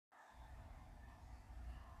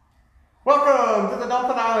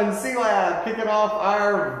Island Sea Lab, kicking off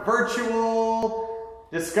our virtual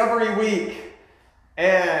Discovery Week.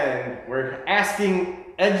 And we're asking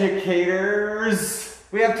educators.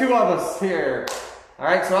 We have two of us here. All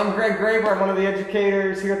right, so I'm Graeber. I'm one of the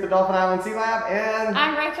educators here at the Dolphin Island Sea Lab, and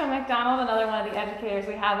I'm McDonald, another one of the educators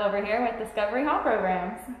we have over here with Discovery Hall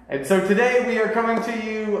programs. And so today we are coming to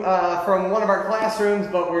you from one of our classrooms,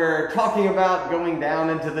 but we're talking about going down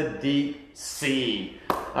into the deep sea.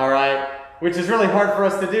 All right, which is really hard for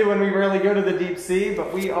us to do when we rarely go to the deep sea,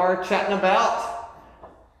 but we are chatting about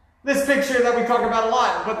this picture that we talk about a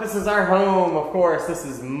lot, but this is our home, of course. This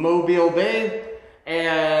is Mobile Bay,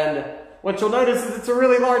 and what you'll notice is it's a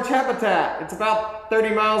really large habitat. It's about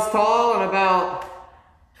 30 miles tall and about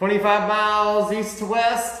 25 miles east to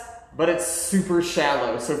west, but it's super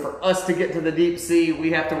shallow. So for us to get to the deep sea,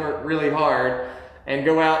 we have to work really hard and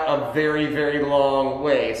go out a very, very long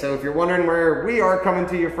way. So if you're wondering where we are coming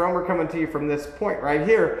to you from, we're coming to you from this point right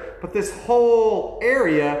here. But this whole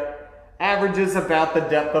area averages about the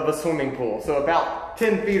depth of a swimming pool, so about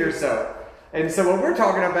 10 feet or so. And so what we're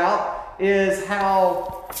talking about is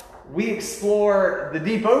how we explore the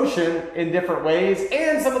deep ocean in different ways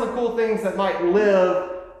and some of the cool things that might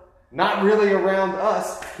live not really around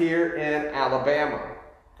us here in Alabama.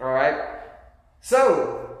 All right?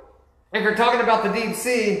 So, if you're talking about the deep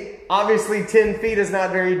sea, obviously 10 feet is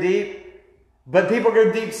not very deep, but people go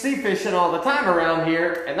deep sea fishing all the time around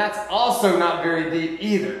here, and that's also not very deep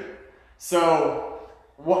either. So,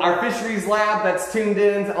 our fisheries lab that's tuned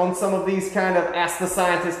in on some of these kind of ask the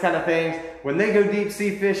scientist kind of things, when they go deep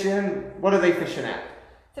sea fishing, what are they fishing at?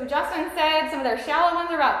 So Justin said some of their shallow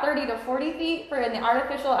ones are about 30 to 40 feet for in the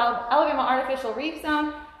Alabama Artificial Reef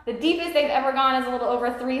Zone. The deepest they've ever gone is a little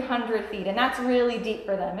over 300 feet, and that's really deep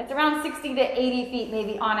for them. It's around 60 to 80 feet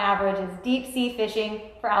maybe on average is deep sea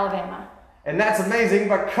fishing for Alabama. And that's amazing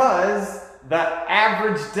because the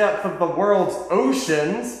average depth of the world's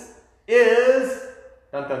oceans is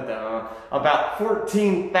about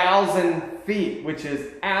 14,000 feet, which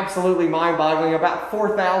is absolutely mind-boggling, about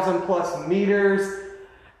 4,000 plus meters.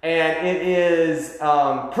 And it is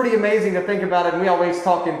pretty amazing to think about it. And we always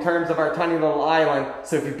talk in terms of our tiny little island.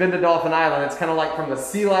 So if you've been to Dolphin Island, it's kind of like from the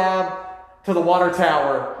Sea Lab to the water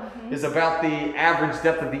tower is about the average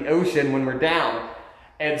depth of the ocean when we're down.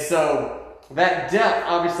 And so that depth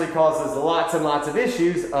obviously causes lots and lots of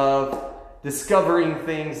issues of discovering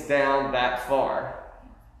things down that far.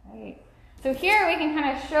 Right. So here we can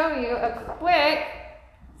kind of show you a quick,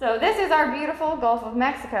 so this is our beautiful Gulf of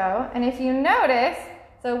Mexico. And if you notice,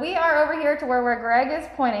 so we are over here to where Greg is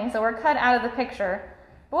pointing, so we're cut out of the picture.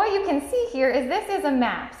 But what you can see here is this is a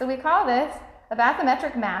map. So we call this a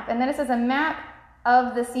bathymetric map, and then this is a map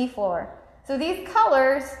of the seafloor. So these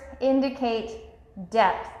colors indicate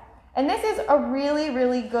depth. And this is a really,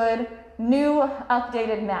 really good new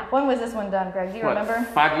updated map. When was this one done, Greg? Do you remember?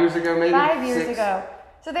 5 years ago, maybe? 5 years ago.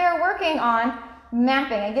 So they are working on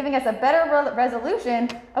mapping and giving us a better resolution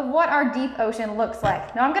of what our deep ocean looks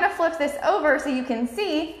like. Now I'm going to flip this over so you can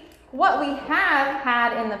see what we have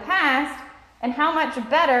had in the past and how much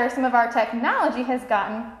better some of our technology has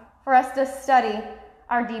gotten for us to study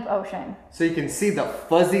our deep ocean. So you can see the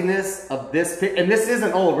fuzziness of this, and this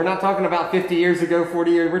isn't old. We're not talking about 50 years ago,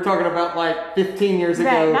 40 years. We're talking about like 15 years ago,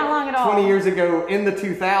 right, not long at all. 20 years ago in the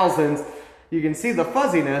 2000s. You can see the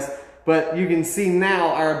fuzziness, but you can see now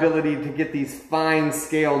our ability to get these fine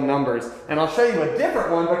scale numbers. And I'll show you a different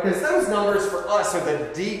one because those numbers for us are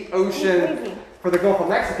the deep ocean for the Gulf of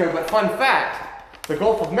Mexico. But fun fact, the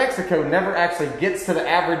Gulf of Mexico never actually gets to the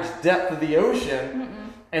average depth of the ocean.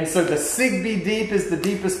 And so the Sigbee Deep is the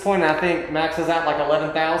deepest point. I think maxes out like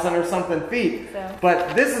 11,000 or something feet. So.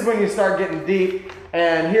 But this is when you start getting deep.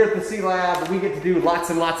 And here at the Sea Lab, we get to do lots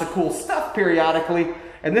and lots of cool stuff periodically.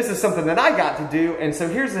 And this is something that I got to do. And so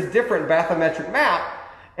here's a different bathymetric map.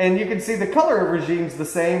 And you can see the color regime's the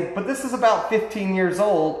same, but this is about 15 years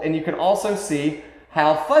old. And you can also see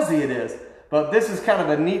how fuzzy it is. But this is kind of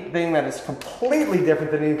a neat thing that is completely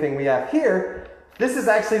different than anything we have here. This is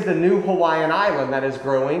actually the new Hawaiian island that is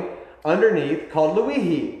growing underneath called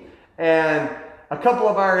Luihi. And a couple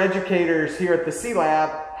of our educators here at the Sea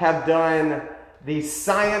Lab have done the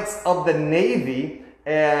Science of the Navy,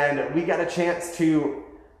 and we got a chance to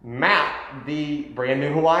map the brand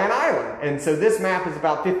new Hawaiian island. And so this map is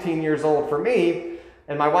about 15 years old for me,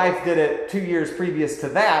 and my wife did it 2 years previous to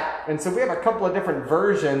that. And so we have a couple of different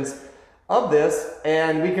versions of this,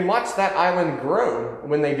 and we can watch that island grow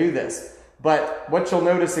when they do this. But what you'll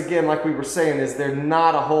notice again, like we were saying, is there's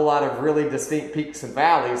not a whole lot of really distinct peaks and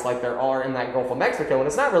valleys like there are in that Gulf of Mexico. And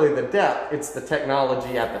it's not really the depth, it's the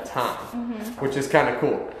technology at the time, which is kind of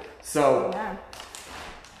cool. So,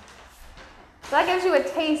 So that gives you a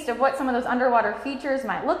taste of what some of those underwater features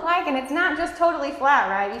might look like. And it's not just totally flat,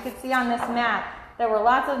 right? You could see on this map, there were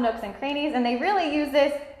lots of nooks and crannies, and they really use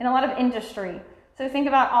this in a lot of industry. So think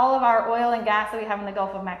about all of our oil and gas that we have in the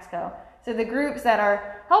Gulf of Mexico. So the groups that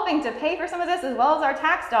are helping to pay for some of this, as well as our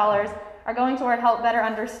tax dollars, are going toward help better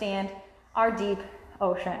understand our deep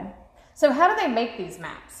ocean. So how do they make these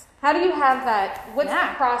maps? How do you have that? What's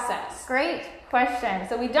the process? Great question.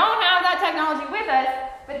 So we don't have that technology with us,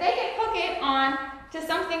 but they can hook it on to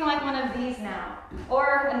something like one of these now,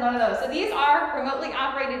 or one of those. So these are remotely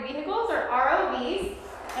operated vehicles, or ROVs,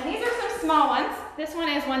 and these are some small ones. This one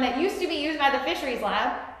is one that used to be used by the fisheries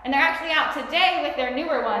lab, and they're actually out today with their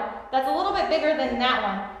newer one that's a little bit bigger than that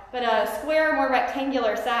one, but a square, more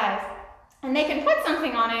rectangular size. And they can put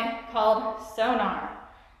something on it called sonar.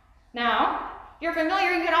 Now, if you're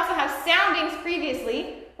familiar, you could also have soundings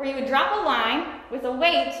previously, where you would drop a line with a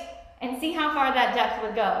weight and see how far that depth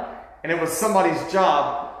would go. And it was somebody's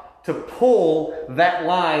job to pull that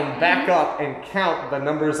line back up and count the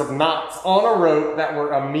numbers of knots on a rope that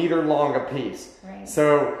were a meter long apiece. Right.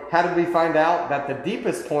 So how did we find out that the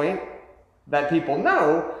deepest point that people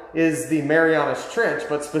know is the Marianas Trench,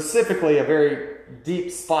 but specifically a very deep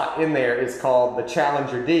spot in there is called the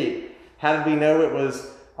Challenger Deep? How did we know it was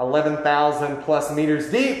 11,000 plus meters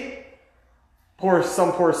deep?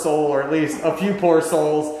 Some poor soul, or at least a few poor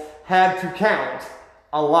souls, had to count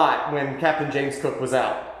a lot when Captain James Cook was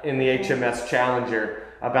out in the HMS Challenger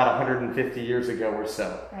about 150 years ago or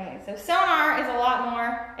so. Right, so sonar is a lot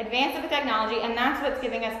more advanced of a technology, and that's what's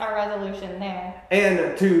giving us our resolution there.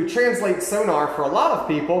 And to translate sonar for a lot of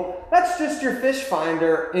people, that's just your fish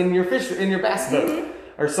finder in your bass boat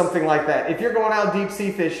or something like that. If you're going out deep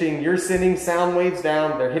sea fishing, you're sending sound waves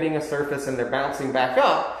down, they're hitting a surface and they're bouncing back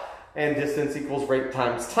up, and distance equals rate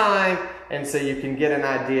times time, and so you can get an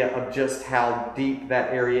idea of just how deep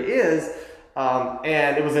that area is.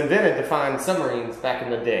 And it was invented to find submarines back in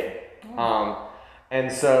the day. And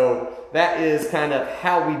so that is kind of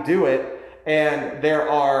how we do it. And there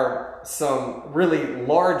are some really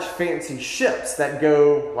large fancy ships that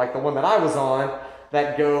go, like the one that I was on,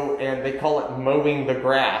 that go and they call it mowing the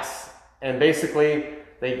grass. And basically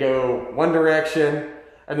they go one direction,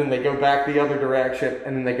 and then they go back the other direction,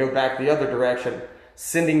 and then they go back the other direction,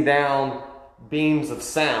 sending down beams of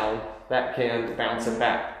sound that can bounce it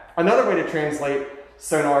back. Another way to translate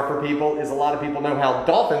sonar for people is a lot of people know how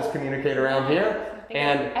dolphins communicate around here.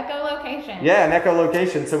 And echolocation. Yeah, an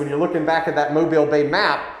echolocation. So when you're looking back at that Mobile Bay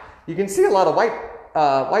map, you can see a lot of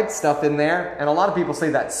white stuff in there, and a lot of people say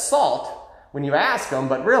that's salt when you ask them,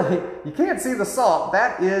 but really, you can't see the salt.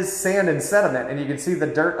 That is sand and sediment, and you can see the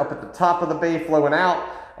dirt up at the top of the bay flowing out,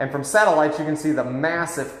 and from satellites, you can see the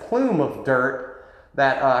massive plume of dirt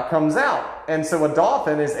that comes out. And so a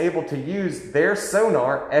dolphin is able to use their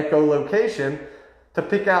sonar, echolocation, to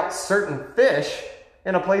pick out certain fish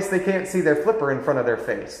in a place they can't see their flipper in front of their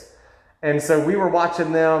face. And so we were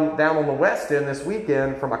watching them down on the west end this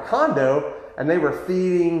weekend from a condo, and they were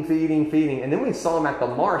feeding. And then we saw them at the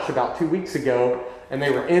marsh about 2 weeks ago, and they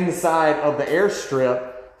were inside of the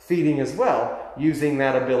airstrip feeding as well, using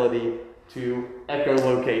that ability to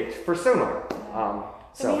echolocate for sonar.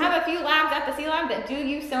 So we have a few labs at the Sea Lab that do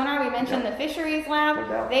use sonar. We mentioned the Fisheries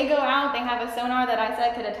Lab. They go out, they have a sonar that I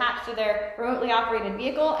said could attach to their remotely operated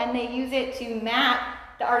vehicle, and they use it to map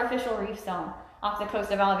the artificial reef zone off the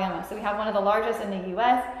coast of Alabama. So we have one of the largest in the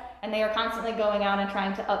U.S., and they are constantly going out and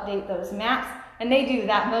trying to update those maps. And they do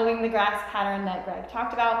that mowing the grass pattern that Greg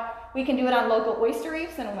talked about. We can do it on local oyster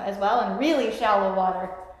reefs as well, and really shallow water,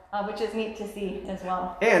 which is neat to see as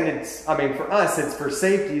well. And it's, I mean, for us, it's for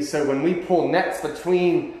safety. So when we pull nets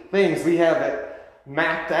between things, we have it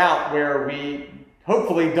mapped out where we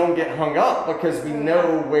hopefully don't get hung up, because we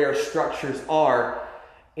know where structures are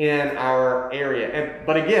in our area.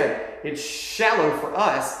 But again, it's shallow for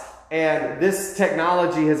us, and this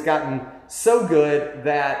technology has gotten so good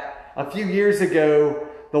that a few years ago,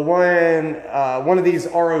 one of these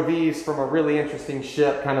ROVs from a really interesting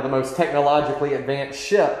ship, kind of the most technologically advanced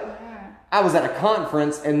ship, I was at a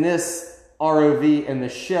conference, and this ROV in the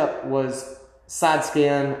ship was side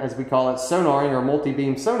scan, as we call it, sonaring or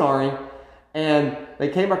multi-beam sonaring, and they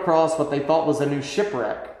came across what they thought was a new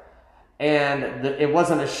shipwreck. And it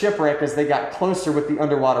wasn't a shipwreck as they got closer with the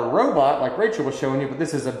underwater robot, like Rachel was showing you, but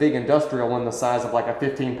this is a big industrial one the size of like a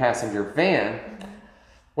 15-passenger van.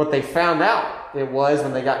 What they found out it was,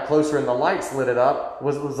 when they got closer and the lights lit it up,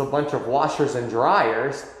 was it was a bunch of washers and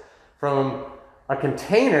dryers from a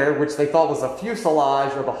container, which they thought was a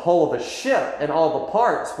fuselage or the hull of a ship, and all the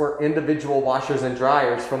parts were individual washers and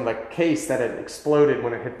dryers from the case that had exploded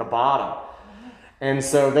when it hit the bottom. And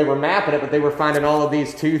so they were mapping it, but they were finding all of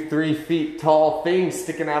these 2-3 feet tall things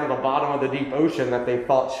sticking out of the bottom of the deep ocean that they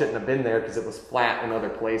thought shouldn't have been there because it was flat in other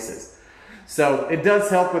places. So it does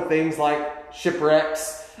help with things like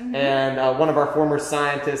shipwrecks. And one of our former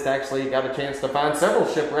scientists actually got a chance to find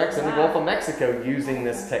several shipwrecks in the Gulf of Mexico using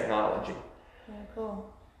this technology. Very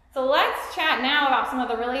cool. So let's chat now about some of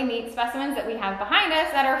the really neat specimens that we have behind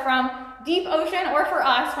us that are from deep ocean, or for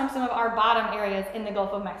us, from some of our bottom areas in the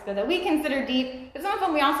Gulf of Mexico that we consider deep. But some of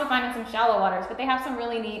them we also find in some shallow waters, but they have some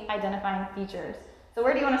really neat identifying features. So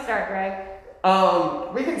where do you want to start, Greg?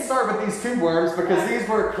 We can start with these tube worms because these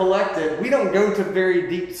were collected. We don't go to very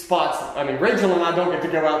deep spots. I mean, Rachel and I don't get to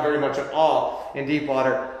go out very much at all in deep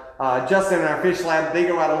water. Justin and our fish lab, they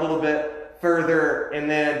go out a little bit further, and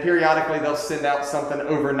then periodically they'll send out something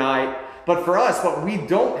overnight. But for us, what we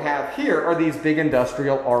don't have here are these big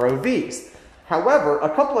industrial ROVs. However, a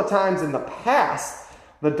couple of times in the past,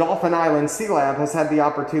 the Dauphin Island Sea Lab has had the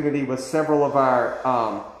opportunity with several of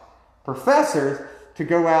our professors to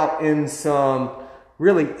go out in some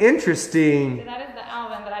really interesting... So that is the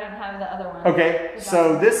Alvin, but I don't have the other one. Okay,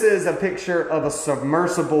 so this is a picture of a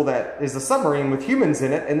submersible that is a submarine with humans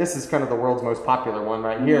in it, and this is kind of the world's most popular one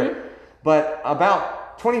right here. But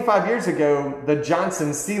about 25 years ago, the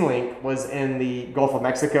Johnson Sea Link was in the Gulf of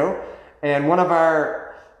Mexico, and one of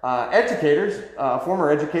our educators,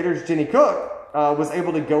 former educators, Jenny Cook, was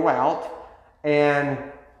able to go out and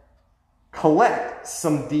collect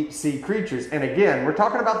some deep sea creatures. And again, we're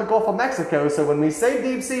talking about the Gulf of Mexico, so when we say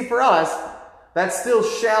deep sea for us, that's still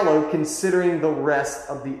shallow considering the rest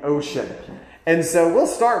of the ocean. And so we'll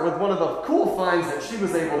start with one of the cool finds that she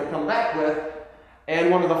was able to come back with,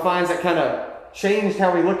 and one of the finds that kind of changed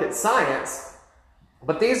how we look at science.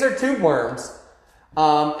 But these are tube worms.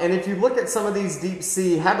 And if you look at some of these deep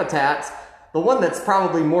sea habitats, the one that's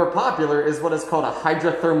probably more popular is what is called a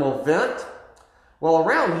hydrothermal vent. Well,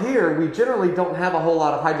 around here, we generally don't have a whole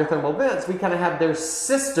lot of hydrothermal vents. We kind of have their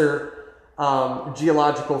sister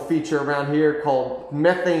geological feature around here called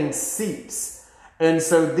methane seeps. And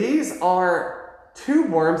so these are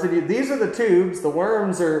tube worms. These are the tubes. The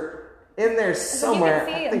worms are in there somewhere.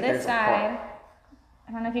 You can see on this side.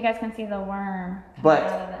 I don't know if you guys can see the worm.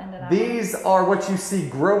 But these are what you see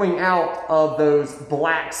growing out of those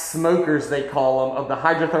black smokers, they call them, of the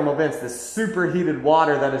hydrothermal vents, this superheated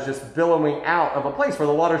water that is just billowing out of a place where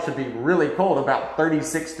the water should be really cold, about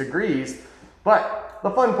 36 degrees. But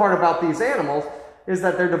the fun part about these animals is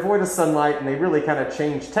that they're devoid of sunlight, and they really kind of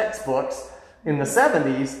changed textbooks in the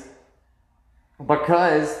 70s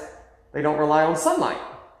because they don't rely on sunlight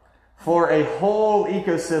for a whole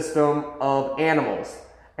ecosystem of animals.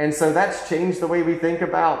 And so that's changed the way we think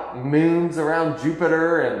about moons around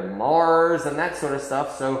Jupiter and Mars and that sort of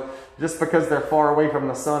stuff. So just because they're far away from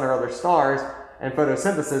the sun or other stars and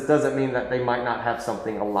photosynthesis doesn't mean that they might not have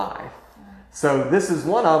something alive. So this is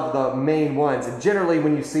one of the main ones. And generally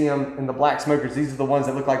when you see them in the black smokers, these are the ones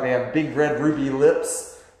that look like they have big red ruby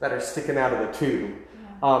lips that are sticking out of the tube.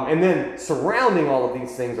 And then surrounding all of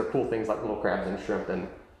these things are cool things like little crabs and shrimp and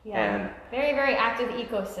very, very active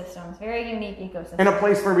ecosystems, very unique ecosystems. In a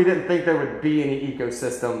place where we didn't think there would be any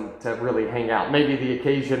ecosystem to really hang out. Maybe the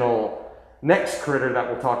occasional next critter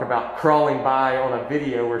that we'll talk about crawling by on a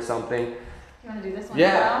video or something. You want to do this one?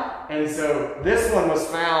 Yeah, and so this one was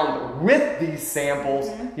found with these samples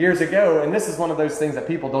years ago, and this is one of those things that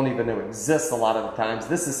people don't even know exists a lot of the times.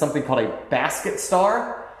 This is something called a basket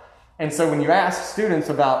star. And so when you ask students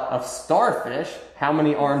about a starfish, how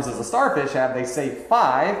many arms does a starfish have, they say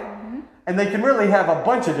 5. And they can really have a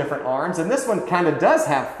bunch of different arms. And this one kind of does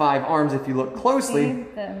have 5 arms if you look closely. See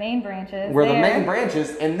the main branches. Where the main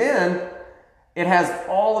branches. And then it has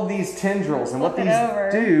all of these tendrils. And what these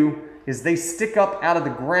do is they stick up out of the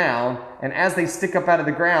ground. And as they stick up out of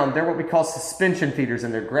the ground, they're what we call suspension feeders.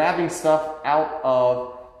 And they're grabbing stuff out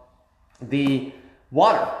of the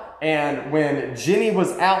water. And when Jenny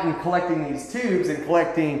was out and collecting these tubes and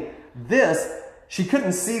collecting this, she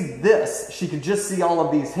couldn't see this. She could just see all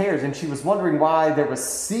of these hairs. And she was wondering why there was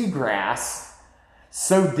seagrass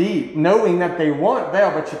so deep, knowing that they weren't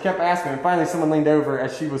there, but she kept asking. And finally someone leaned over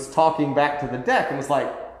as she was talking back to the deck and was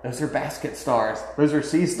like, those are basket stars. Those are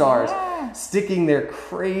sea stars sticking their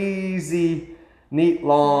crazy, neat,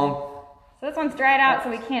 long... So this one's dried out, so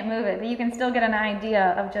we can't move it, but you can still get an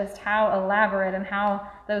idea of just how elaborate and how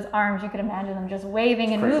those arms, you could imagine them just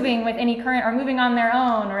waving and moving with any current or moving on their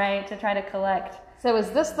own, right, to try to collect. So is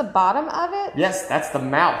this the bottom of it? Yes, that's the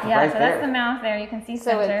mouth right there. Yeah, so that's the mouth there. You can see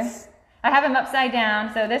center. I have him upside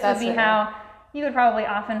down, so this would be how you would probably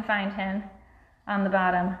often find him. on the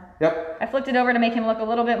bottom. Yep. I flipped it over to make him look a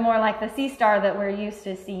little bit more like the sea star that we're used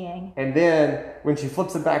to seeing. And then when she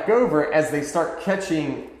flips it back over, as they start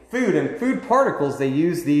catching food and food particles, they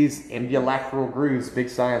use these ambulacral grooves, big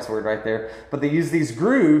science word right there, but they use these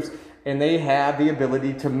grooves and they have the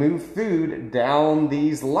ability to move food down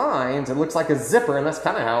these lines. It looks like a zipper, and that's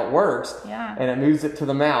kind of how it works. Yeah. And it moves it to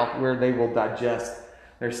the mouth where they will digest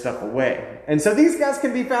their stuff away. And so these guys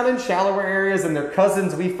can be found in shallower areas, and their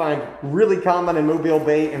cousins we find really common in Mobile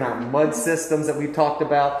Bay in our mud systems that we've talked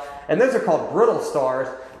about. And those are called brittle stars,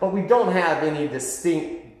 but we don't have any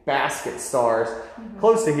distinct basket stars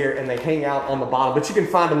close to here, and they hang out on the bottom. But you can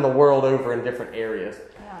find them the world over in different areas.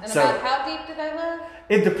 And so, about how deep do they live?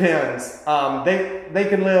 It depends. They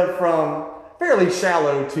can live from fairly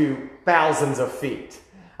shallow to thousands of feet.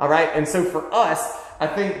 All right, and so for us, I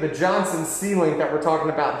think the Johnson sea link that we're talking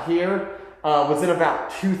about here was in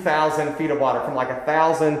about 2,000 feet of water, from like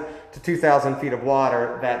 1,000 to 2,000 feet of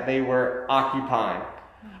water that they were occupying.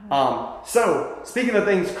 So speaking of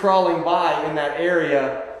things crawling by in that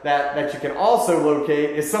area, that you can also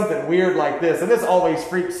locate is something weird like this, and this always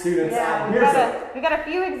freaks students out. We got a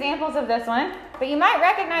few examples of this one, but you might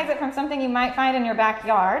recognize it from something you might find in your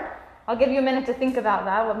backyard. I'll give you a minute to think about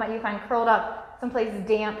that. What might you find curled up someplace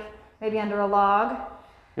damp, maybe under a log?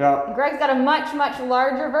 Yeah. And Greg's got a much, much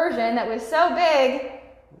larger version that was so big,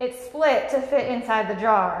 it split to fit inside the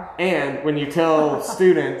jar. And when you tell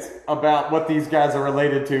students about what these guys are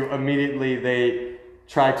related to, immediately they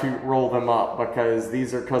try to roll them up, because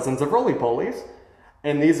these are cousins of roly-polies,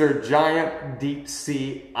 and these are giant deep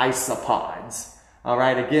sea isopods. All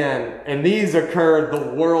right, again, and these occur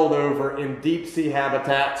the world over in deep sea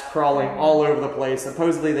habitats, crawling all over the place.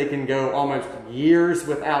 Supposedly they can go almost years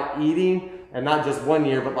without eating, and not just 1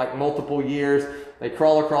 year, but like multiple years. They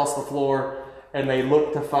crawl across the floor and they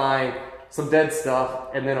look to find some dead stuff.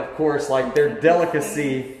 And then of course, like their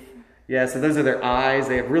delicacy, yeah, so those are their eyes.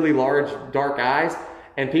 They have really large, dark eyes.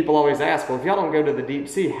 And people always ask, well, if y'all don't go to the deep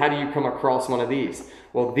sea, how do you come across one of these?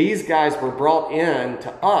 Well, these guys were brought in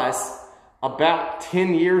to us about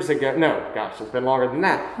 10 years ago. No, gosh, it's been longer than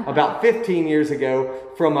that. About 15 years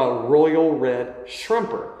ago from a royal red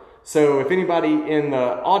shrimper. So if anybody in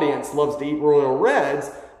the audience loves to eat royal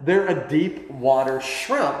reds, they're a deep water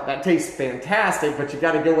shrimp. That tastes fantastic, but you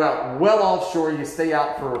got to go out well offshore. You stay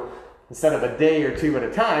out for, instead of a day or two at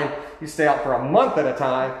a time, you stay out for a month at a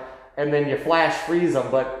time, and then you flash freeze them.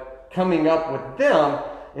 But coming up with them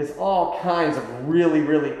is all kinds of really,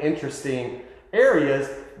 really interesting areas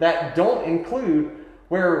that don't include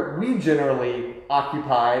where we generally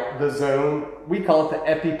occupy the zone. We call it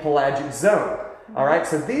the epipelagic zone. All right,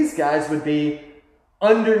 so these guys would be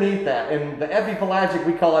underneath that. And the epipelagic,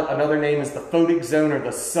 we call it, another name is the photic zone or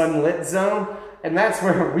the sunlit zone. And that's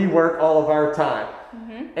where we work all of our time.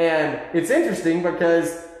 And it's interesting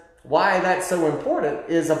because why that's so important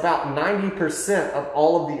is about 90% of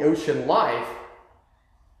all of the ocean life,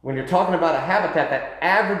 when you're talking about a habitat that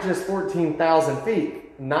averages 14,000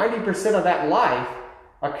 feet, 90% of that life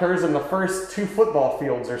occurs in the first 2 football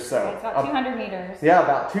fields or so. It's about 200 meters. Yeah,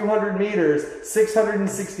 about 200 meters,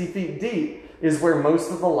 660 feet deep is where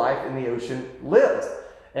most of the life in the ocean lives.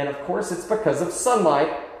 And of course, it's because of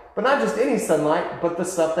sunlight, but not just any sunlight, but the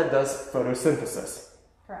stuff that does photosynthesis.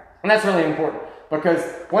 Correct. And that's really important, because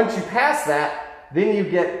once you pass that, then you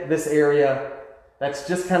get this area that's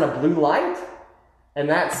just kind of blue light, and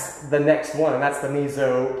that's the next one, and that's the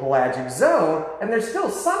mesopelagic zone, and there's still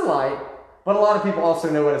sunlight, but a lot of people also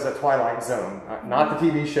know it as a twilight zone. Not the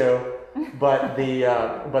TV show, but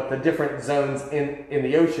the different zones in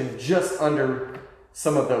the ocean just under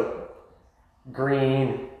some of the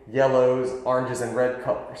green, yellows, oranges, and red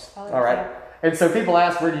colors. All right. And so people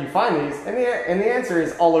ask, where do you find these? And the answer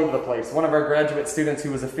is all over the place. One of our graduate students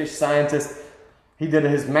who was a fish scientist, he did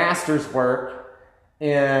his master's work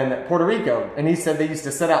in Puerto Rico. And he said they used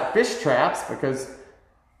to set out fish traps because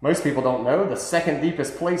most people don't know the second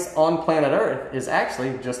deepest place on planet Earth is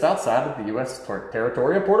actually just outside of the U.S.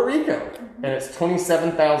 territory of Puerto Rico. And it's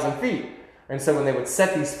 27,000 feet. And so when they would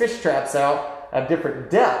set these fish traps out at different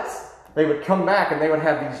depths, they would come back and they would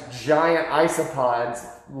have these giant isopods,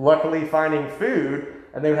 luckily finding food,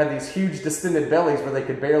 and they would have these huge distended bellies where they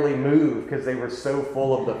could barely move because they were so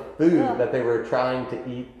full of the food that they were trying to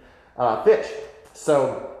eat fish.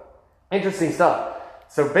 So, interesting stuff.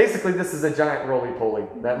 So basically this is a giant roly-poly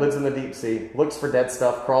that lives in the deep sea, looks for dead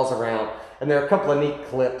stuff, crawls around, and there are a couple of neat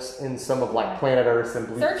clips in some of like Planet Earth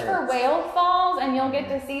and Search for whale falls and you'll get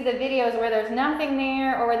to see the videos where there's nothing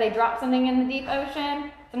there or where they drop something in the deep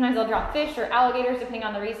ocean. Sometimes they'll drop fish or alligators depending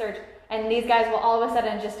on the research, and these guys will all of a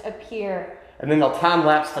sudden just appear. And then they'll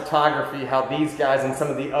time-lapse photography how these guys and some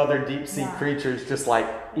of the other deep-sea creatures just like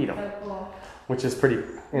eat them, So cool. which is pretty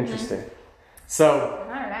interesting. So,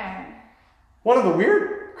 All right. one of the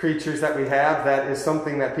weird creatures that we have that is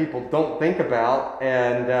something that people don't think about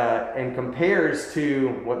and compares to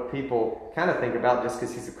what people kind of think about just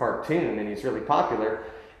because he's a cartoon and he's really popular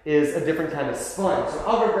is a different kind of sponge. So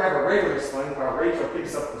I'll go grab a regular sponge while Rachel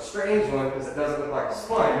picks up the strange one because it doesn't look like a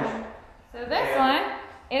sponge. So this one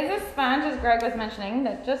is a sponge, as Greg was mentioning,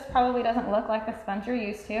 that just probably doesn't look like the sponge you're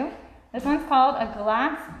used to. This one's called a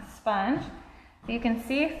glass sponge. So you can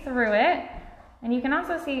see through it, and you can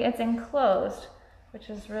also see it's enclosed, which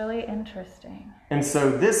is really interesting. And so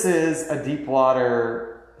this is a deep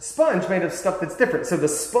water sponge made of stuff that's different. So the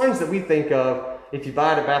sponge that we think of, if you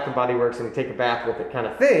buy it at Bath & Body Works and you take a bath with it kind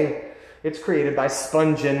of thing, it's created by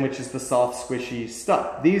spongin, which is the soft, squishy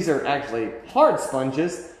stuff. These are actually hard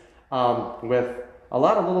sponges with a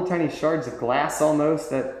lot of little tiny shards of glass almost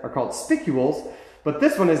that are called spicules. But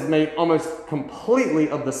this one is made almost completely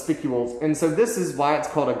of the spicules. And so this is why it's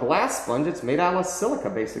called a glass sponge. It's made out of silica,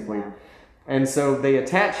 basically. Yeah. And so they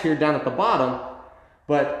attach here down at the bottom,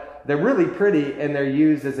 but they're really pretty and they're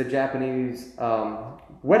used as a Japanese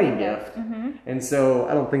wedding gift. And so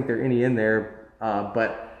I don't think there are any in there,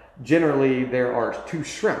 but generally there are 2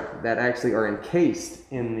 shrimp that actually are encased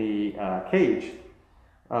in the cage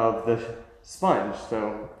of the sponge.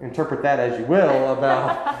 So interpret that as you will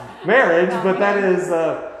about marriage, but that is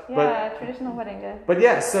traditional wedding gift. But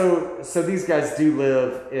yeah, so these guys do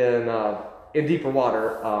live in deeper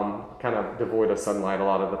water, kind of devoid of sunlight a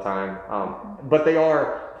lot of the time. But they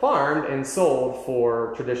are farmed and sold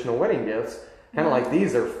for traditional wedding gifts. Kind of like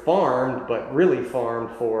these are farmed, but really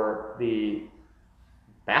farmed for the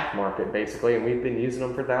bath market, basically. And we've been using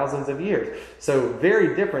them for thousands of years. So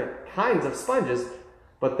very different kinds of sponges,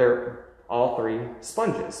 but they're all 3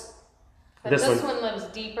 sponges. But this one lives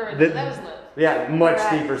deeper than those live. Yeah, much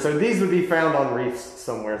deeper. So these would be found on reefs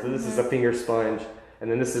somewhere. So this is a finger sponge. And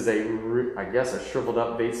then this is I guess a shriveled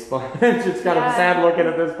up base sponge. It's kind of sad looking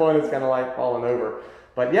at this point. It's kind of like falling over.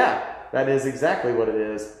 But yeah, that is exactly what it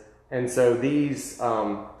is. And so these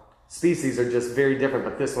species are just very different,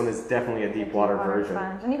 but this one is definitely a deep water version.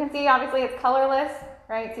 Sponge. And you can see, obviously, it's colorless,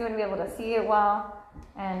 right? So you wouldn't be able to see it well.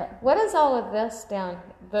 And what is all of this down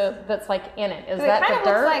that's like in it? Is so that it kind the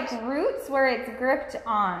of dirt? looks like roots where it's gripped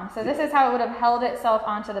on. So this is how it would have held itself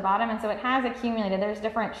onto the bottom, and so it has accumulated. There's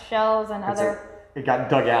different shells and it got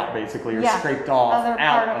dug out basically, or scraped off. Other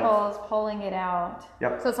particles pulling it out.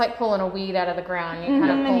 Yep. So it's like pulling a weed out of the ground. You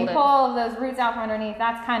kind of and you pull all of those roots out from underneath.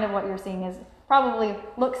 That's kind of what you're seeing is probably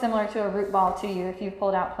looks similar to a root ball to you if you've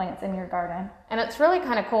pulled out plants in your garden. And it's really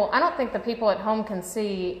kind of cool. I don't think the people at home can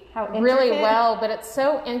see how really well, but it's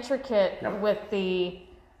so intricate with the...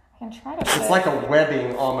 I can try to It's like a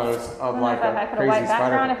webbing almost of like a crazy spider. I put a white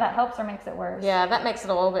background if that helps or makes it worse. Yeah, that makes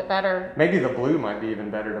it a little bit better. Maybe the blue might be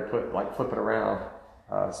even better to put, like flip it around.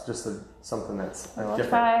 It's just something that's a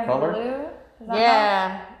different color. Blue?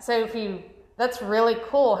 Yeah. So that's really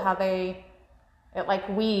cool how it like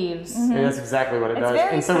weaves. Yeah, that's exactly what it does.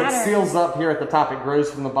 And so it seals up here at the top. It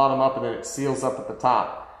grows from the bottom up and then it seals up at the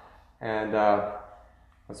top. And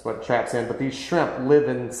that's what traps in. But these shrimp live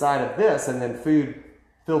inside of this, and then food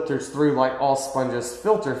filters through like all sponges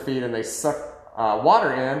filter feed, and they suck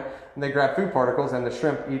water in, and they grab food particles, and the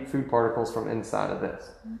shrimp eat food particles from inside of this.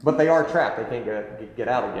 But they are trapped. They can't get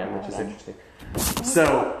out again, which is interesting.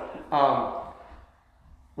 So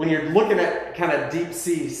when you're looking at kind of deep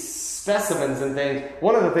sea specimens and things,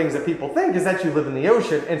 one of the things that people think is that you live in the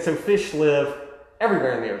ocean, and so fish live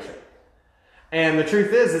everywhere in the ocean. And the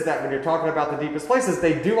truth is that when you're talking about the deepest places,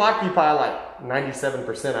 they do occupy like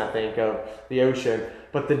 97%, I think, of the ocean.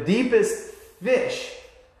 But the deepest fish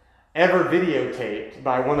ever videotaped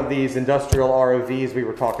by one of these industrial ROVs we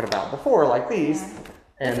were talking about before, like these.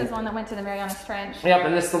 And this is one that went to the Marianas Trench. Yep,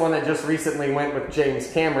 and this is the one that just recently went with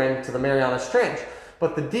James Cameron to the Marianas Trench.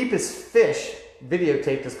 But the deepest fish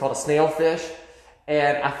videotaped is called a snailfish.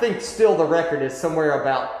 And I think still the record is somewhere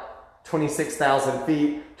about 26,000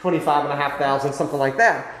 feet, 25,500, something like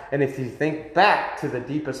that. And if you think back to the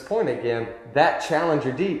deepest point again, that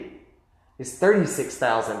Challenger Deep is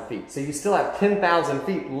 36,000 feet. So you still have 10,000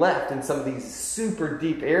 feet left in some of these super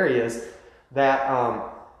deep areas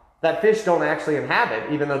that that fish don't actually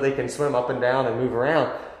inhabit, even though they can swim up and down and move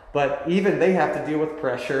around. But even they have to deal with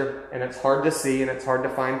pressure, and it's hard to see, and it's hard to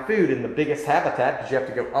find food in the biggest habitat because you have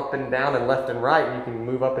to go up and down and left and right, and you can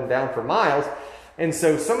move up and down for miles. And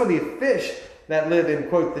so some of the fish that live in,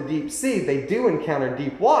 quote, the deep sea, they do encounter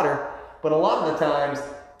deep water, but a lot of the times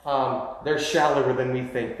they're shallower than we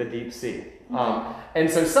think the deep sea. And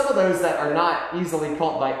so some of those that are not easily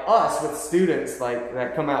caught by us with students like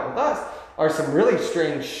that come out with us are some really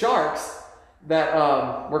strange sharks that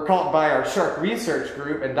were caught by our shark research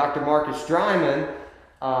group and Dr. Marcus Dryman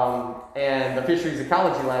and the Fisheries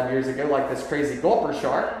Ecology Lab years ago, like this crazy gulper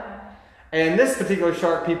shark. And this particular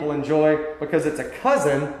shark people enjoy because it's a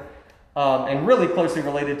cousin and really closely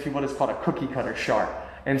related to what is called a cookie cutter shark.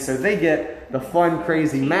 And so they get the fun,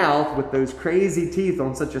 crazy mouth with those crazy teeth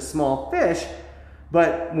on such a small fish.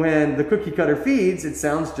 But when the cookie cutter feeds, it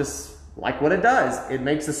sounds just like what it does. It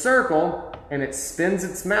makes a circle and it spins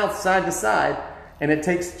its mouth side to side, and it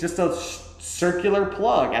takes just a circular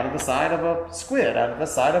plug out of the side of a squid, out of the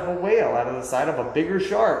side of a whale, out of the side of a bigger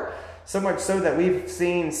shark. So much so that we've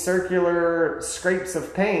seen circular scrapes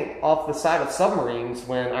of paint off the side of submarines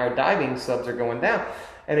when our diving subs are going down.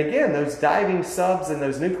 And again, those diving subs and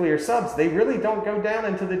those nuclear subs, they really don't go down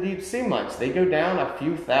into the deep sea much. They go down a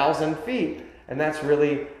few thousand feet, and that's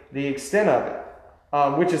really the extent of it.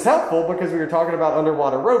 Which is helpful because we were talking about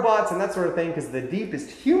underwater robots and that sort of thing, because the deepest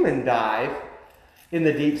human dive in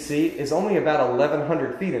the deep sea is only about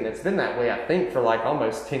 1,100 feet, and it's been that way, I think, for like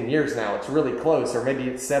almost 10 years now. It's really close, or maybe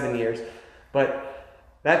it's 7 years. But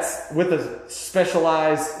that's with a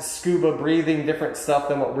specialized scuba breathing, different stuff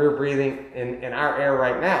than what we're breathing in our air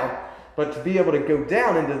right now. But to be able to go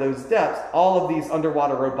down into those depths, all of these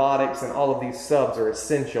underwater robotics and all of these subs are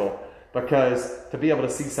essential, because to be able to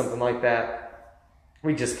see something like that,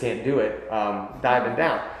 we just can't do it diving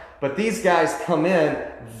down. But these guys come in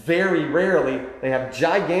very rarely. They have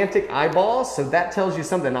gigantic eyeballs, so that tells you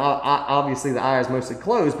something. Obviously, the eye is mostly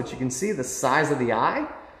closed, but you can see the size of the eye.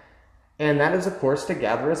 And that is, of course, to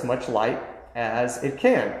gather as much light as it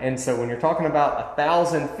can. And so when you're talking about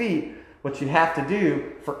 1,000 feet, what you have to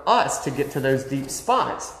do for us to get to those deep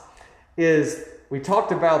spots is, we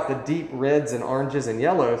talked about the deep reds and oranges and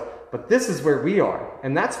yellows, but this is where we are.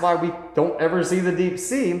 And that's why we don't ever see the deep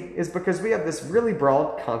sea, is because we have this really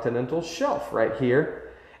broad continental shelf right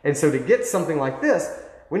here. And so to get something like this,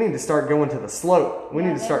 we need to start going to the slope. We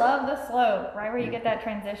need to start. I love the slope, right where you get that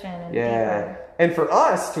transition. And deeper. And for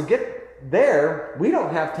us to get there, we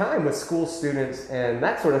don't have time with school students and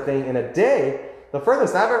that sort of thing in a day. The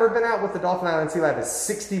furthest I've ever been out with the Dauphin Island Sea Lab is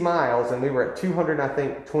 60 miles, and we were at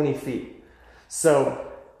 220 feet. So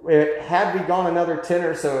had we gone another 10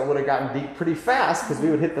 or so, it would have gotten deep pretty fast, because we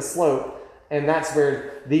would hit the slope. And that's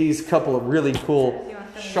where these couple of really cool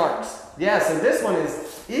sharks. Yeah, so this one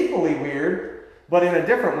is equally weird, but in a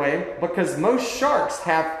different way, because most sharks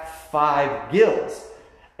have 5 gills.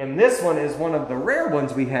 And this one is one of the rare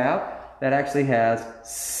ones we have that actually has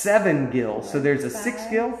 7 gills. So there's a 6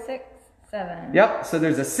 gill. 6, 7. Yep, so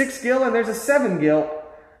there's a 6 gill and there's a 7 gill.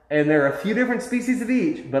 And there are a few different species of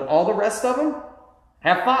each, but all the rest of them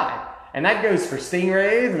have 5. And that goes for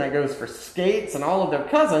stingrays, and that goes for skates and all of their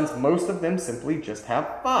cousins. Most of them simply just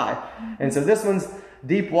have 5. And so this one's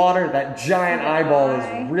deep water. That giant eyeball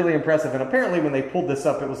is really impressive. And apparently when they pulled this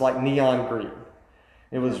up, it was like neon green.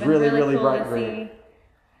 It was really cool, bright green.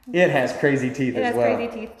 It has crazy teeth as well. It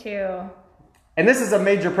has crazy teeth too. And this is a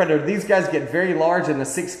major predator. These guys get very large, and the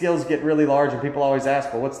 6 gills get really large. And people always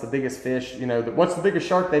ask, well, what's the biggest fish? You know, what's the biggest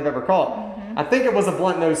shark they've ever caught? I think it was a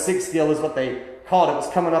blunt-nosed 6 gill is what they caught. It was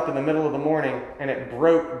coming up in the middle of the morning, and it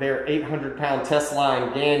broke their 800-pound test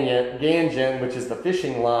line gangion, which is the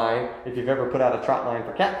fishing line, if you've ever put out a trot line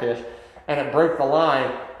for catfish. And it broke the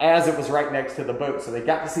line as it was right next to the boat. So they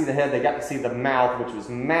got to see the head, they got to see the mouth, which was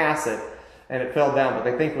massive. And it fell down, but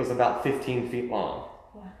they think it was about 15 feet long,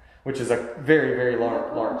 which is a very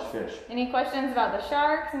large fish. Any questions about the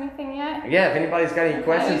sharks? Anything yet? Yeah, if anybody's got any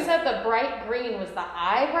questions. You said the bright green. Was the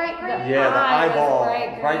eye bright green? Yeah, the eyeball,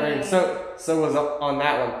 bright green. So was up on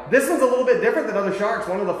that one. This one's a little bit different than other sharks.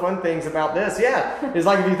 One of the fun things about this, is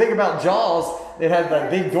like if you think about Jaws, it had the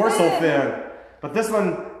big dorsal fin. But this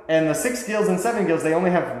one, and the 6 gills and 7 gills, they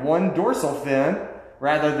only have 1 dorsal fin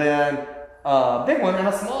rather than a big one and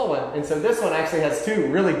a small one. And so this one actually has 2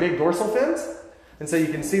 really big dorsal fins. And so you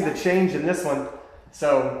can see the change in this one.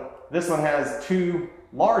 So this one has 2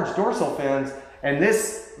 large dorsal fins, and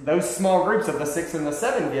those small groups of the 6 and the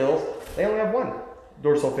 7 gills, they only have 1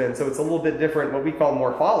 dorsal fin. So it's a little bit different, what we call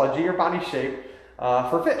morphology or body shape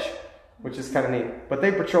for fish, which is kind of neat. But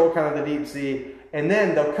they patrol kind of the deep sea, and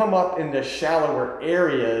then they'll come up into shallower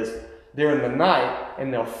areas during the night,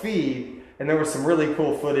 and they'll feed. And there was some really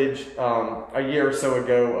cool footage a year or so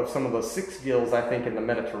ago of some of those 6 gills, I think, in the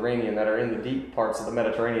Mediterranean that are in the deep parts of the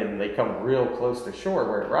Mediterranean. And they come real close to shore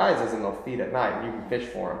where it rises, and they'll feed at night, and you can fish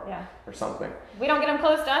for them or something. We don't get them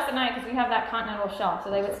close to us at night because we have that continental shelf, so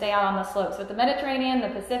they would stay out on the slopes. With the Mediterranean, the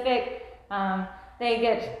Pacific, they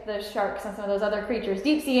get the sharks and some of those other creatures,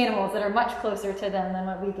 deep sea animals that are much closer to them than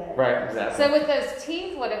what we get. Right, exactly. So with those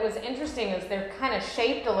teeth, what it was interesting is they're kind of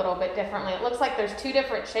shaped a little bit differently. It looks like there's two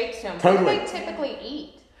different shapes to them. Totally. What do they typically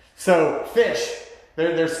eat? So fish,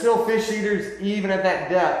 they're still fish eaters even at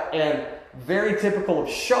that depth, and very typical of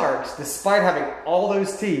sharks, despite having all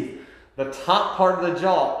those teeth, the top part of the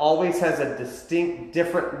jaw always has a distinct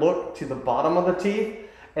different look to the bottom of the teeth,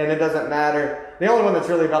 and it doesn't matter. The only one that's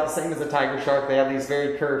really about the same as a tiger shark, they have these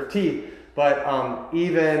very curved teeth, but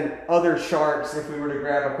even other sharks, if we were to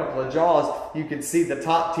grab a couple of jaws, you could see the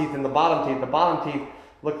top teeth and the bottom teeth. The bottom teeth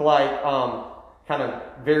look like kind of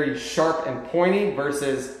very sharp and pointy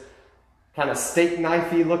versus kind of steak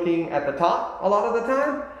knifey looking at the top a lot of the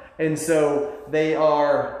time. And so they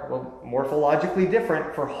are, well, morphologically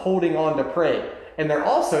different for holding on to prey. And they're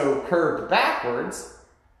also curved backwards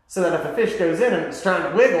so that if a fish goes in and it's trying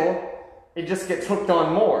to wiggle, it just gets hooked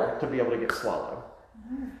on more to be able to get swallowed.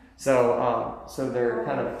 So they're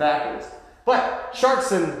kind of backwards. But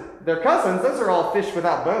sharks and their cousins, those are all fish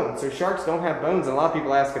without bones. So sharks don't have bones. And a lot of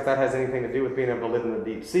people ask if that has anything to do with being able to live in the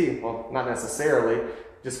deep sea. Well, not necessarily,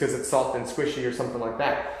 just because it's soft and squishy or something like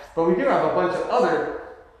that. But we do have a bunch of other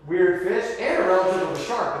weird fish and a relative of a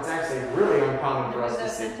shark. It's actually really uncommon for us to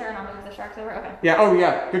see. Turn on the sharks over. Okay. Yeah. Oh,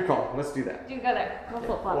 yeah. Good call. Let's do that. You go there. We'll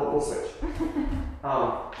flip flop. We'll switch.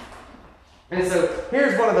 And so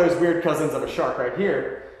here's one of those weird cousins of a shark right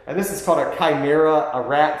here. And this is called a chimera, a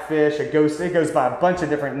ratfish, a ghost. It goes by a bunch of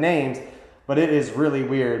different names, but it is really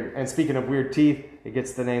weird. And speaking of weird teeth, it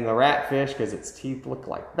gets the name the ratfish because its teeth look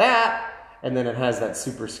like that. And then it has that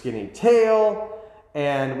super skinny tail.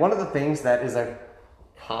 And one of the things that is a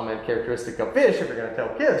common characteristic of fish, if you're going to tell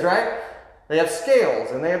kids, right? They have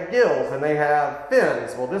scales, and they have gills, and they have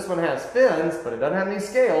fins. Well, this one has fins, but it doesn't have any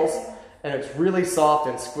scales, and it's really soft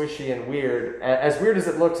and squishy and weird. As weird as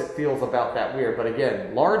it looks, it feels about that weird. But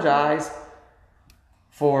again, large eyes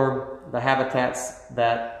for the habitats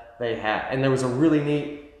that they have. And there was a really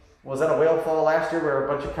neat, was that a whale fall last year where a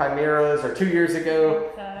bunch of chimeras, or 2 years ago,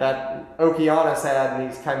 that Okeanos had, and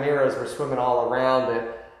these chimeras were swimming all around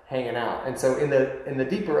it, hanging out. And so in the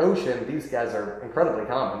deeper ocean, these guys are incredibly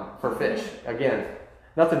common for fish. Again,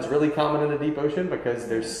 nothing's really common in the deep ocean because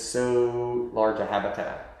there's so large a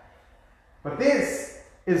habitat. But this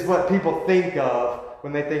is what people think of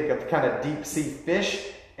when they think of kind of deep sea fish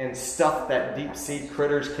and stuff that deep sea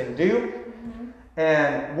critters can do.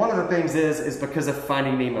 And one of the things is because of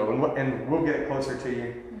Finding Nemo, and we'll get it closer to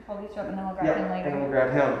you. Pull these up and then we'll grab him later. And we'll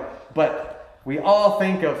grab him. But we all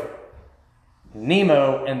think of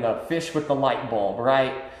Nemo and the fish with the light bulb,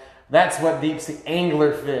 right? That's what deep sea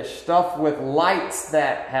anglerfish, stuff with lights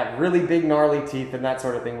that have really big gnarly teeth and that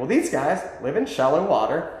sort of thing. Well, these guys live in shallow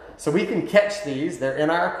water, so we can catch these. They're in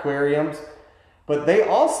our aquariums, but they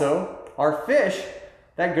also are fish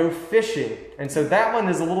that go fishing. And so that one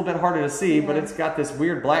is a little bit harder to see, but it's got this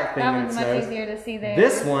weird black thing in its nose. That one's much easier to see there.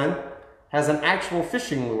 This one has an actual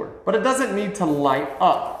fishing lure, but it doesn't need to light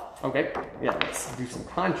up. Okay, yeah, let's do some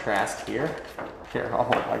contrast here. Here, I'll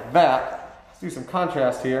hold it like that. Let's do some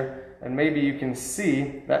contrast here, and maybe you can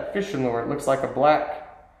see that fishing lure. It looks like a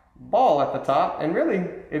black ball at the top, and really,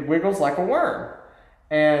 it wiggles like a worm.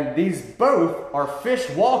 And these both are fish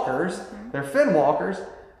walkers. They're fin walkers,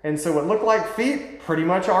 and so what look like feet, pretty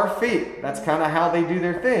much are feet. That's kind of how they do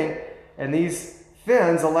their thing. And these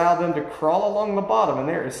fins allow them to crawl along the bottom, and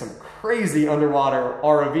there is some crazy underwater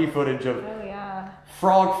ROV footage of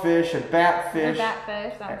frogfish and batfish,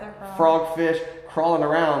 frogfish crawling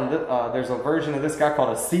around. There's a version of this guy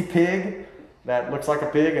called a sea pig that looks like a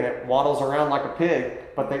pig and it waddles around like a pig,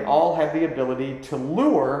 but they all have the ability to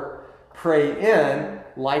lure prey in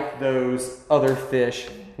like those other fish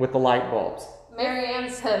with the light bulbs. Marianne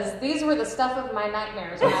says, these were the stuff of my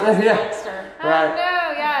nightmares when I was a youngster. Right. Oh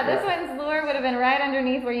no, yeah, this one's lure would have been right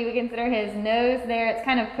underneath where you would consider his nose there. It's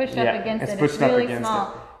kind of pushed up against it. It's really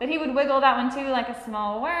small. But he would wiggle that one too like a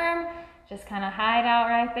small worm, just kind of hide out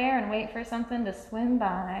right there and wait for something to swim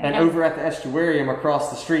by. And over at the estuarium across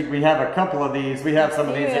the street, we have a couple of these. We have some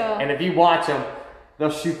of these, and if you watch them, they'll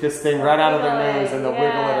shoot this thing right out of their nose and they'll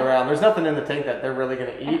wiggle it around. There's nothing in the tank that they're really going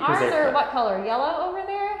to eat. And ours are what color? Yellow over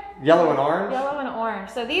there? Yellow and orange? Yellow and orange.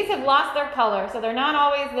 So these have lost their color, so they're not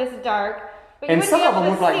always this dark. But you and wouldn't some be able of them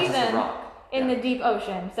to look like see just a them rock. In the deep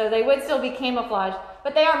ocean, so they would still be camouflaged.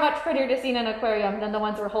 But they are much prettier to see in an aquarium than the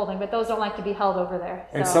ones we're holding, but those don't like to be held over there.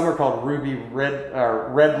 So. And some are called ruby red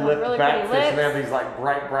lipped really batfish, and they have these like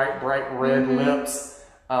bright red lips.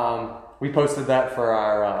 We posted that for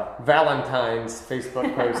our Valentine's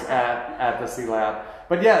Facebook post at the Sea Lab.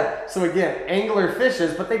 But yeah, so again, angler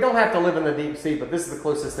fishes, but they don't have to live in the deep sea, but this is the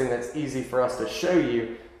closest thing that's easy for us to show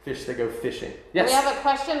you fish that go fishing. Yes? We have a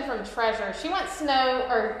question from Treasure. She wants to know,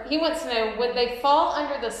 or he wants to know, would they fall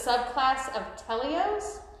under the subclass of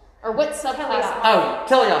teleos? Or what subclass? Oh,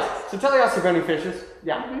 teleos. So teleos are bony fishes.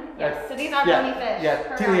 Yeah. Mm-hmm. Yes. So these are bony fish.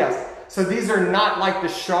 Yeah, teleos. So these are not like the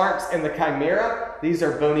sharks and the chimera. These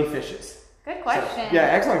are bony fishes. Good question. So, yeah,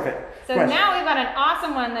 excellent fit. So now we've got an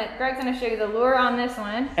awesome one that Greg's going to show you the lure on this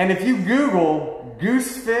one. And if you Google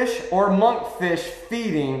goosefish or monkfish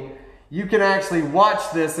feeding, you can actually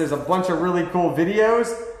watch this. There's a bunch of really cool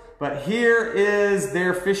videos. But here is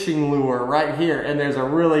their fishing lure right here. And there's a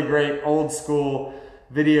really great old school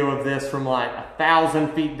video of this from like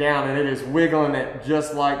 1,000 feet down. And it is wiggling it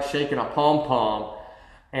just like shaking a pom-pom.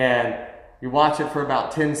 And you watch it for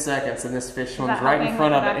about 10 seconds. And this fish swims right in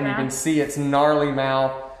front of it. And you can see its gnarly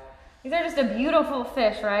mouth. These are just a beautiful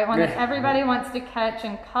fish, right? One that everybody wants to catch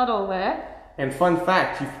and cuddle with. And fun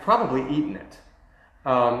fact, you've probably eaten it.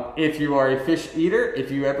 If you are a fish eater, if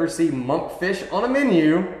you ever see monkfish on a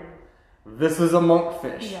menu, this is a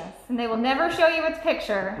monkfish. Yes, and they will never show you its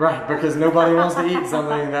picture. Right, because nobody wants to eat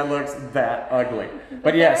something that looks that ugly.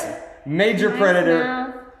 But yes, major predator.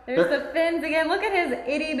 Mouth. There's the fins again. Look at his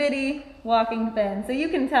itty bitty walking fin. So you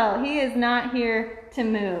can tell he is not here to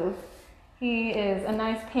move. He is a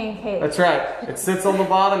nice pancake. That's right. It sits on the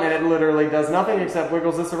bottom and it literally does nothing except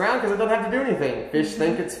wiggles this around because it doesn't have to do anything. Fish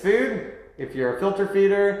think it's food. If you're a filter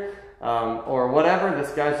feeder or whatever,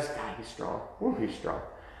 this guy's just, God, he's strong. Ooh, he's strong.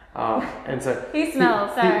 And so he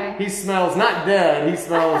smells, he smells not dead. He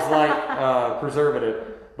smells like preservative.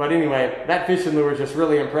 But anyway, that fishing lure is just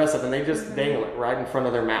really impressive, and they just dangle it right in front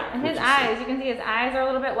of their mouth. And his eyes, you can see his eyes are a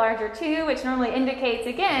little bit larger too, which normally indicates,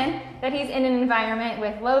 again, that he's in an environment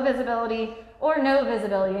with low visibility or no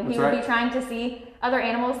visibility. And he would be trying to see other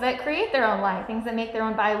animals that create their own light, things that make their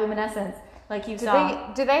own bioluminescence, like you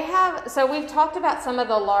saw. Do they have, so we've talked about some of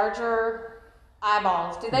the larger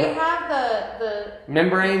eyeballs. Do they have the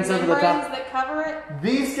membranes over the top that cover it?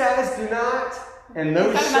 These guys do not. And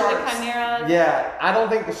those sharks, about the chimeras. Yeah, I don't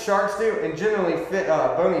think the sharks do. And generally,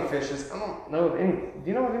 bony fishes. I don't know any. Do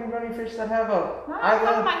you know of any bony fish that have a? Not off the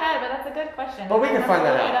top of my head, but that's a good question. But we can find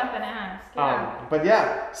that out. Up and ask. Yeah. But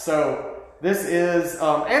yeah, so this is,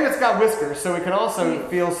 and it's got whiskers, so it can also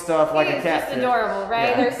feel stuff like a catfish. It's just adorable, right?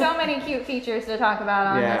 Yeah. There's so many cute features to talk about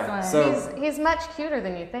on this one. So he's much cuter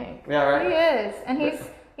than you think. Yeah, right. He is, and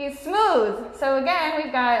he's smooth. So again,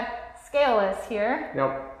 we've got scaleless here.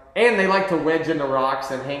 Yep. And they like to wedge into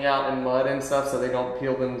rocks and hang out in mud and stuff so they don't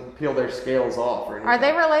peel their scales off or anything. Are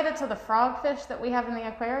they related to the frogfish that we have in the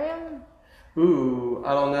aquarium? Ooh,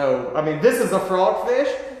 I don't know. I mean, this is a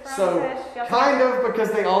frogfish, so kind of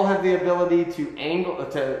because they all have the ability to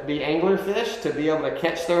be anglerfish, to be able to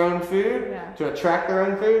catch their own food, to attract their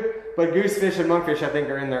own food. But goosefish and monkfish, I think,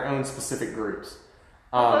 are in their own specific groups.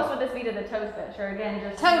 How close would this be to the toadfish, or again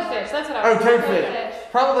just toadfish? That's what I was. Oh,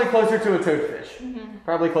 toadfish. Probably closer to a toadfish.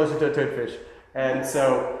 Probably closer to a toadfish, and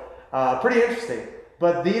so pretty interesting.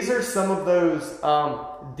 But these are some of those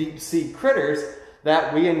deep sea critters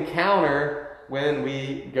that we encounter when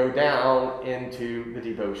we go down into the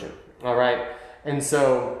deep ocean. All right, and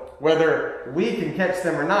so whether we can catch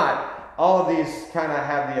them or not, all of these kind of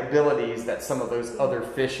have the abilities that some of those other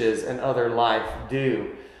fishes and other life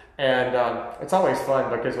do. And it's always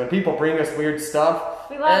fun because when people bring us weird stuff,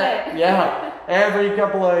 we love it. Yeah, every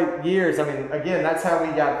couple of years. I mean, again, that's how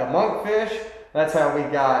we got the monkfish. That's how we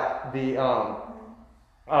got the.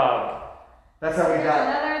 That's how we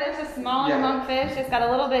got. There's a smaller monkfish. It's got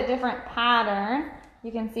a little bit different pattern.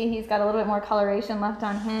 You can see he's got a little bit more coloration left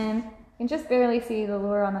on him. You can just barely see the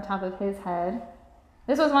lure on the top of his head.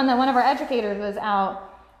 This was one that one of our educators was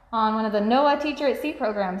out on one of the NOAA Teacher at Sea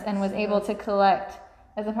programs and was able to collect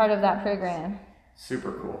as a part of that program.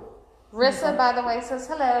 Super cool. Rissa, by the way, says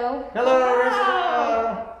hello. Hello,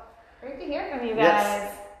 Rissa. Great to hear from you guys.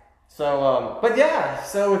 Yes. So, but yeah,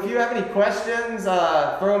 so if you have any questions,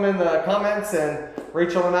 throw them in the comments and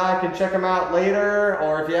Rachel and I can check them out later.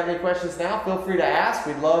 Or if you have any questions now, feel free to ask.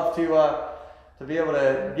 We'd love to be able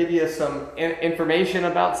to give you some information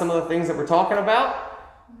about some of the things that we're talking about.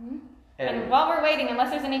 And while we're waiting,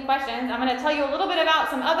 unless there's any questions, I'm going to tell you a little bit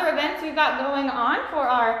about some other events we've got going on for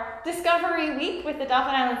our Discovery Week with the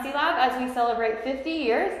Dauphin Island Sea Lab as we celebrate 50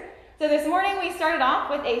 years. So this morning we started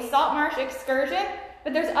off with a salt marsh excursion,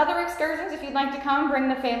 but there's other excursions if you'd like to come, bring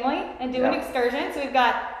the family and do an excursion. So we've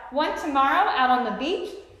got one tomorrow out on the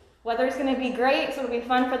beach. Weather's going to be great, so it'll be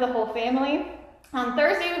fun for the whole family. On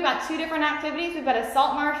Thursday, we've got two different activities. We've got a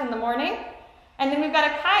salt marsh in the morning. And then we've got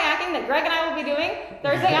a kayaking that Greg and I will be doing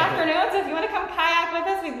Thursday afternoon. So if you want to come kayak with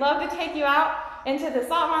us, we'd love to take you out into the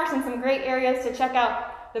salt marsh and some great areas to check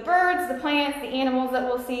out the birds, the plants, the animals that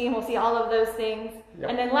we'll see, and we'll see all of those things. Yep.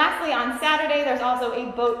 And then lastly, on Saturday, there's also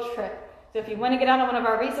a boat trip. So if you want to get out on one of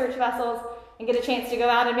our research vessels and get a chance to go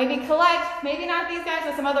out and maybe collect, maybe not these guys,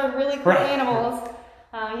 but some other really cool animals,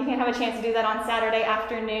 you can have a chance to do that on Saturday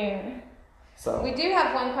afternoon. So we do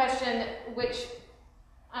have one question, which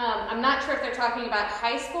I'm not sure if they're talking about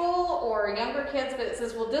high school or younger kids, but it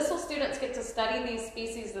says, will DISL students get to study these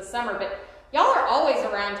species this summer? But y'all are always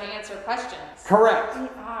around to answer questions. Correct. We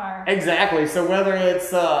are. Exactly. So whether it's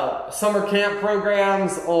summer camp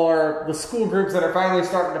programs or the school groups that are finally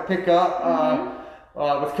starting to pick up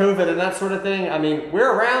with COVID and that sort of thing, I mean,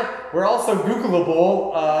 we're around. We're also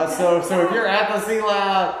Googleable. So if you're at the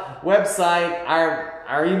CLA website,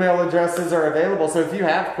 our email addresses are available. So if you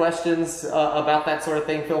have questions about that sort of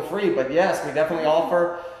thing, feel free. But yes, we definitely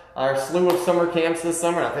offer our slew of summer camps this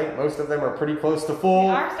summer. I think most of them are pretty close to full.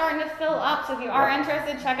 We are starting to fill up, so if you are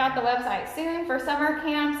interested, check out the website soon for summer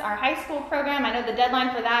camps. Our high school program, I know the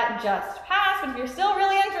deadline for that just passed, but if you're still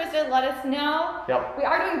really interested, let us know. Yep. We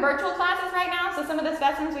are doing virtual classes right now, so some of the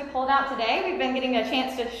specimens we pulled out today, we've been getting a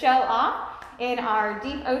chance to show off in our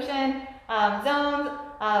deep ocean zones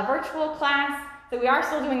virtual class. So we are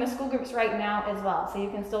still doing the school groups right now as well. So you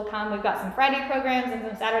can still come. We've got some Friday programs and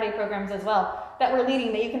some Saturday programs as well that we're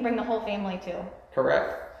leading that you can bring the whole family to.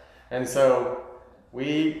 Correct. And so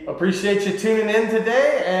we appreciate you tuning in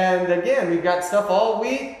today. And again, we've got stuff all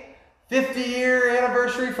week. 50-year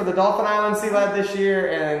anniversary for the Dolphin Island Sea Lab this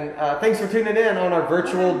year. And thanks for tuning in on our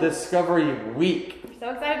virtual Discovery Week. We're so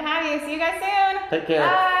excited to have you. See you guys soon. Take care.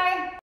 Bye.